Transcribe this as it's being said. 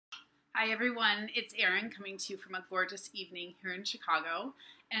Hi everyone, it's Erin coming to you from a gorgeous evening here in Chicago.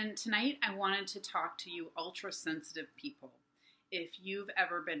 And tonight I wanted to talk to you ultra sensitive people. If you've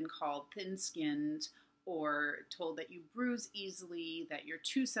ever been called thin skinned or told that you bruise easily, that you're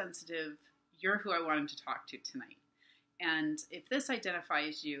too sensitive, you're who I wanted to talk to tonight. And if this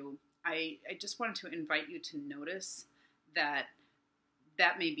identifies you, I just wanted to invite you to notice that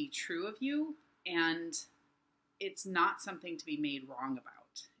that may be true of you and it's not something to be made wrong about.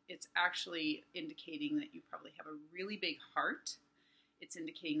 It's actually indicating that you probably have a really big heart. It's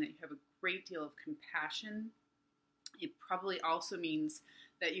indicating that you have a great deal of compassion. It probably also means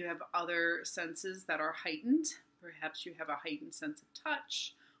that you have other senses that are heightened. Perhaps you have a heightened sense of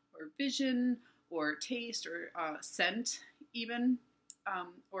touch or vision or taste or scent even,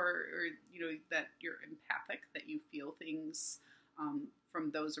 or that you're empathic, that you feel things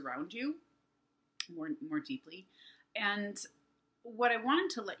from those around you more deeply. And what I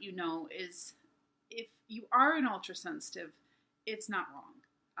wanted to let you know is if you are an ultra sensitive, it's not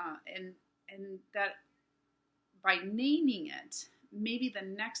wrong. And that by naming it, maybe the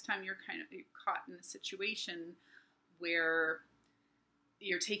next time you're caught in a situation where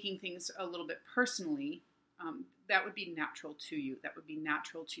you're taking things a little bit personally, that would be natural to you. That would be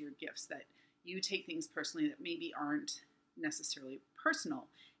natural to your gifts, that you take things personally that maybe aren't necessarily personal.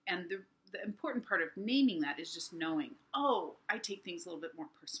 And the important part of naming that is just knowing, oh, I take things a little bit more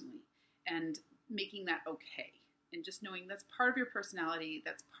personally, and making that okay. And just knowing that's part of your personality,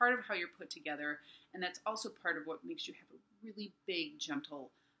 that's part of how you're put together, and that's also part of what makes you have a really big,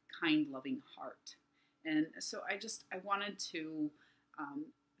 gentle, kind, loving heart. And so I wanted to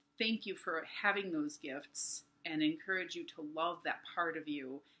thank you for having those gifts and encourage you to love that part of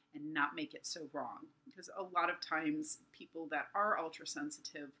you and not make it so wrong. Because a lot of times people that are ultra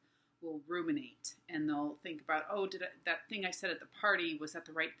sensitive will ruminate and they'll think about, oh, that thing I said at the party, was that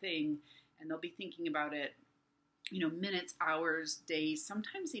the right thing? And they'll be thinking about it, minutes, hours, days,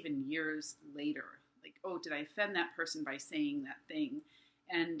 sometimes even years later. Like, oh, did I offend that person by saying that thing?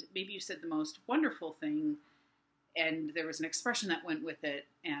 And maybe you said the most wonderful thing and there was an expression that went with it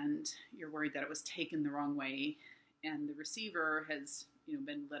and you're worried that it was taken the wrong way. And the receiver has,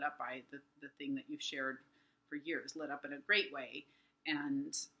 been lit up by the thing that you've shared for years, lit up in a great way.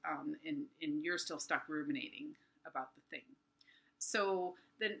 And you're still stuck ruminating about the thing. So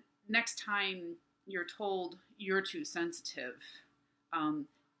the next time you're told you're too sensitive,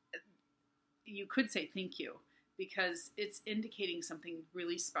 you could say thank you, because it's indicating something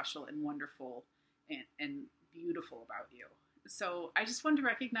really special and wonderful and beautiful about you. So I just wanted to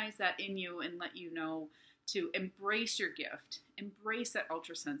recognize that in you and let you know to embrace your gift, embrace that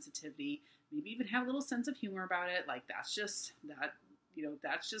ultra sensitivity, maybe even have a little sense of humor about it. Like that's just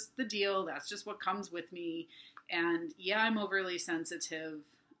the deal. That's just what comes with me. And yeah, I'm overly sensitive,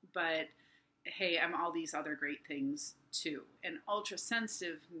 but hey, I'm all these other great things too. And ultra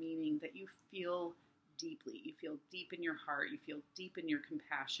sensitive meaning that you feel deeply. You feel deep in your heart. You feel deep in your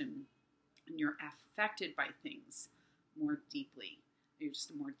compassion. And you're affected by things more deeply. You're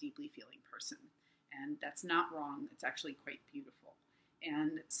just a more deeply feeling person. And that's not wrong. It's actually quite beautiful.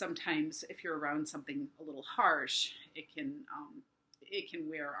 And sometimes if you're around something a little harsh, it can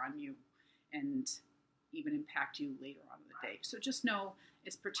wear on you and even impact you later on in the day. So just know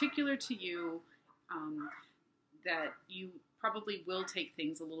it's particular to you, that you probably will take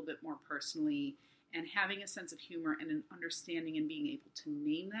things a little bit more personally, and having a sense of humor and an understanding and being able to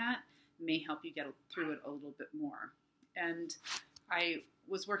name that may help you get through it a little bit more. And I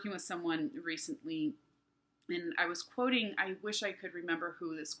was working with someone recently and I was quoting, I wish I could remember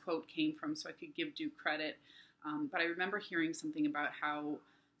who this quote came from so I could give due credit, but I remember hearing something about how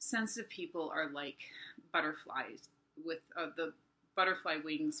sensitive people are like butterflies with the butterfly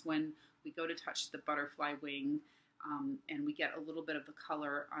wings. When we go to touch the butterfly wing and we get a little bit of the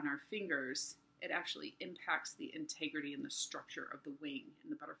color on our fingers, it actually impacts the integrity and the structure of the wing,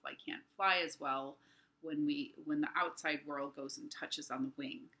 and the butterfly can't fly as well when the outside world goes and touches on the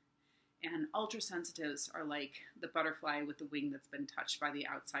wing. And ultrasensitives are like the butterfly with the wing that's been touched by the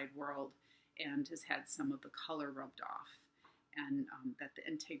outside world and has had some of the color rubbed off, and that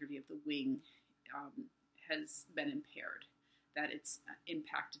the integrity of the wing has been impaired, that it's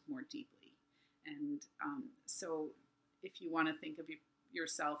impacted more deeply. And so if you want to think of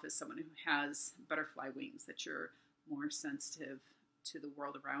yourself as someone who has butterfly wings, that you're more sensitive to the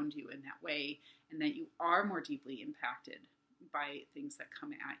world around you in that way, and that you are more deeply impacted by things that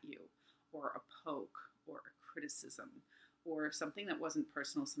come at you, or a poke, or a criticism, or something that wasn't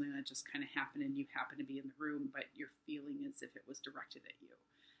personal, something that just kind of happened and you happen to be in the room, but you're feeling as if it was directed at you.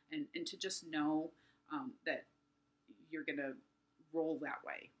 And to just know that you're going to roll that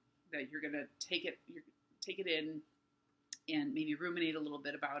way, that you're going to take it in and maybe ruminate a little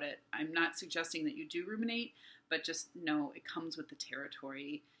bit about it. I'm not suggesting that you do ruminate, but just know it comes with the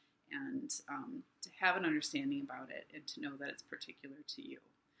territory, and to have an understanding about it and to know that it's particular to you.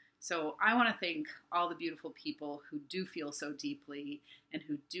 So I want to thank all the beautiful people who do feel so deeply and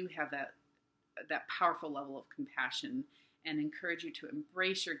who do have that powerful level of compassion, and encourage you to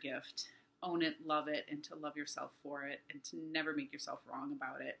embrace your gift, own it, love it, and to love yourself for it, and to never make yourself wrong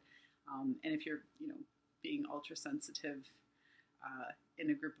about it. And if you're, being ultra sensitive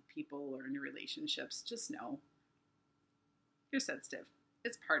in a group of people or in your relationships, just know you're sensitive.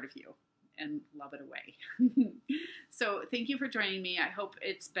 It's part of you, and love it away. So thank you for joining me. I hope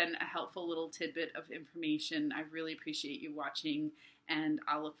it's been a helpful little tidbit of information. I really appreciate you watching, and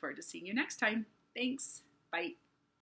I'll look forward to seeing you next time. Thanks. Bye.